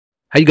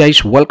Hi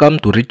guys, welcome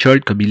to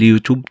Richard Kabili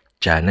YouTube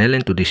channel,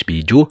 and to this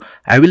video,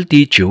 I will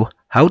teach you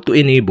how to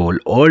enable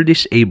or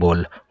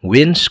disable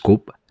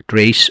winscope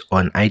trace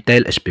on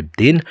itel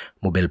S15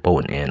 mobile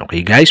phone. And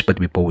okay guys, but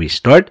before we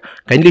start,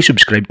 kindly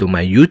subscribe to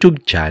my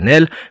YouTube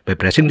channel by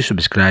pressing the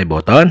subscribe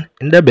button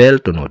and the bell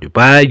to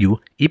notify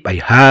you if I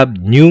have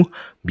new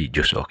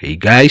videos. Okay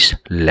guys,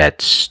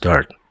 let's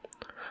start.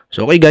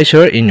 So okay guys,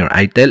 here in your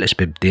itel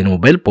S15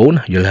 mobile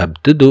phone, you'll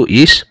have to do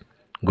is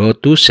go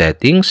to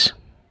settings.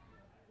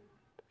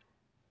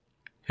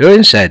 Here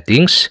in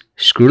settings,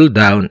 scroll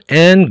down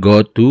and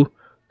go to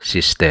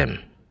system.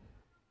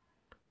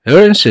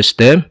 Here in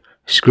system,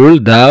 scroll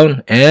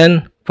down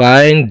and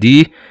find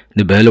the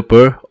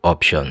developer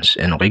options.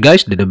 And okay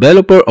guys, the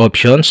developer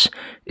options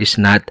is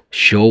not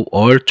show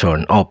or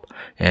turn off.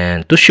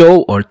 And to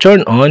show or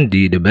turn on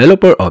the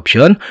developer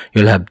option,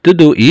 you'll have to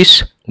do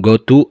is go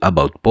to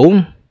about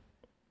phone.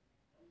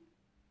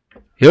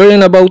 Here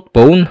in about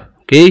phone,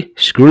 okay,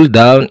 scroll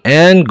down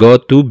and go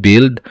to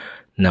build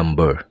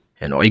number.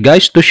 And okay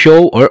guys, to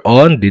show or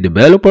on the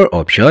developer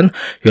option,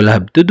 you'll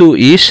have to do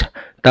is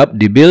tap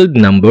the build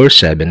number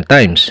 7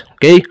 times.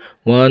 Okay,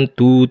 1,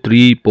 2,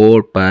 3,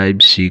 4,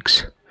 5,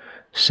 6,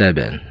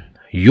 7.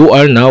 You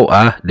are now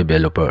a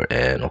developer.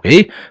 And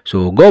okay,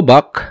 so go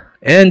back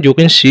and you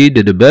can see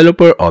the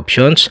developer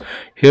options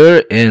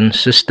here in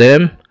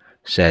system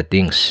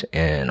settings.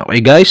 And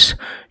okay guys,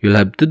 you'll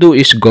have to do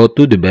is go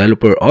to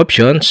developer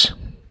options.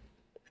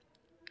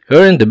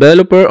 Here in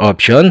developer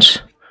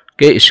options,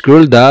 okay,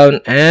 scroll down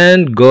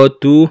and go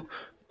to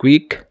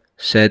quick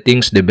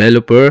settings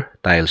developer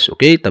tiles.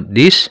 Okay, tap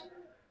this.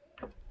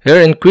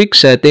 Here in quick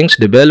settings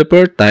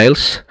developer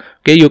tiles,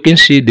 okay, you can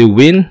see the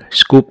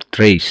winscope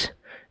trace.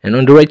 And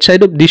on the right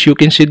side of this, you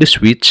can see the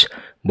switch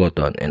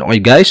button. And okay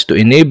guys, to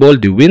enable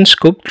the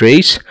winscope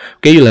trace,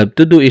 okay, you'll have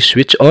to do is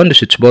switch on the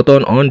switch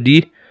button on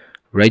the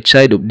right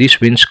side of this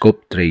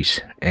winscope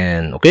trace.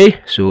 And okay,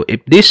 so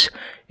if this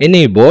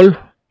enable,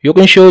 you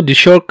can show the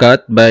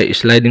shortcut by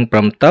sliding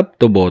from top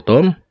to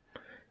bottom.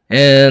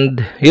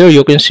 And here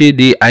you can see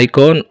the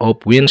icon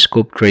of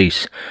winscope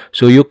trace.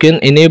 So you can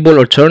enable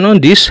or turn on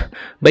this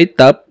by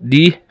tap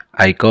the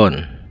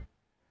icon.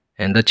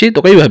 And that's it.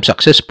 Okay, we have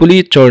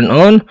successfully turned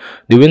on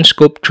the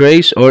winscope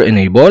trace or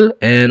enable.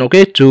 And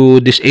okay,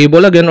 to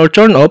disable again or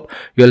turn off,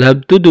 you'll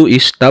have to do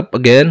is tap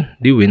again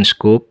the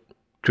winscope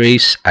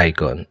trace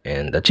icon.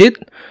 And that's it.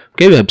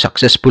 Okay, we have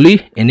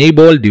successfully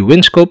enabled the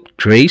winscope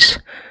trace.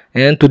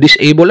 And to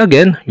disable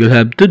again, you'll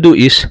have to do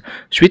is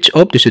switch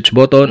off the switch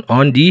button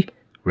on the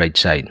right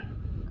side.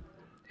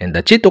 And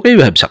that's it. Okay,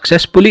 we have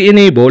successfully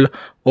enabled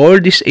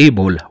or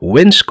disabled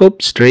winscope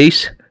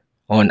trace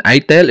on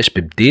itel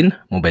S15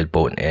 mobile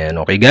phone. And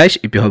okay guys,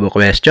 if you have a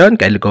question,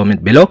 kindly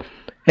comment below.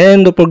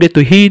 And don't forget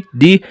to hit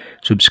the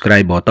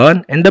subscribe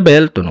button and the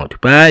bell to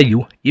notify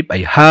you if I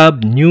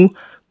have new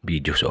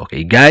videos.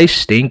 Okay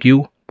guys, thank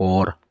you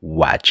for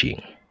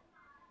watching.